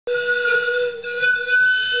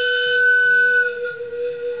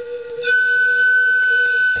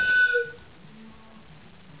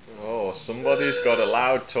got a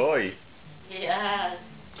loud toy. Yeah.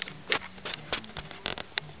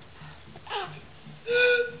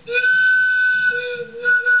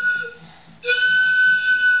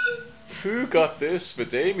 Who got this for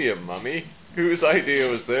Damien, Mummy? Whose idea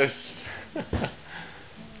was this?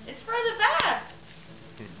 It's for the bath.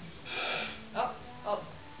 Oh,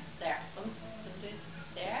 there. Don't do it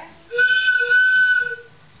there.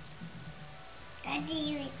 Daddy,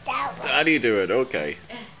 use that one. Daddy do it, okay.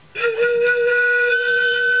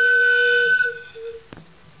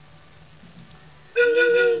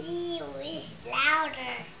 You use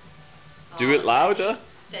louder. Do it louder?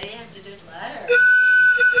 Daddy has to do it louder.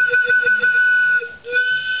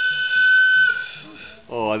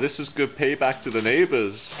 Oh, this is good payback to the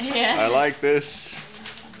neighbours. Yeah. I like this.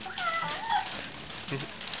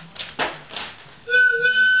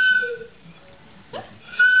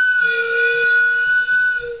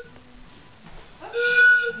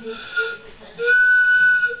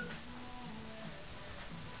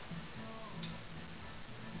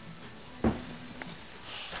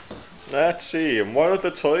 Let's see, and what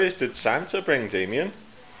other toys did Santa bring, Damien?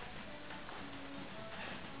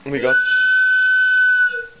 We got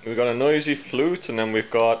a noisy flute, and then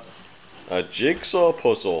we've got a jigsaw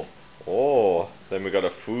puzzle. Oh, then we got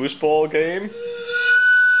a foosball game.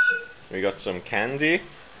 We got some candy.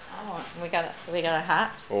 Oh, we got a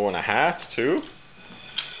hat. Oh, and a hat too.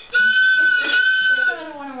 I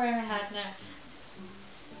don't want to wear a hat now.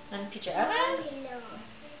 And pajamas?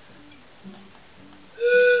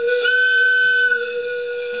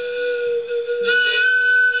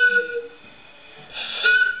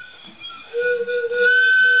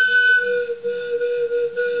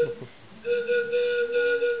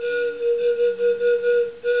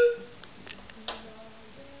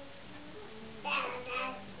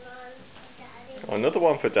 Another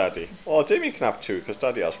one for Daddy. Oh, Damien can have two because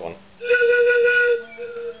Daddy has one.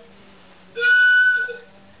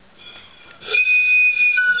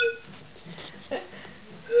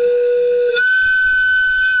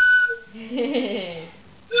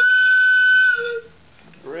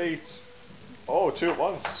 Great. Oh, two at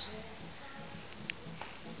once.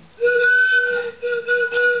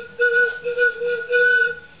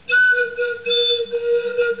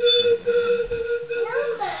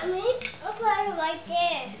 No, Mommy. I'll put it right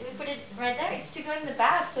there. We put it right there. It's to go in the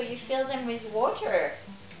bath, so you fill them with water.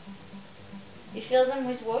 You fill them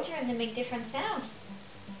with water and they make different sounds.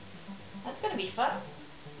 That's gonna be fun.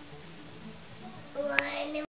 One.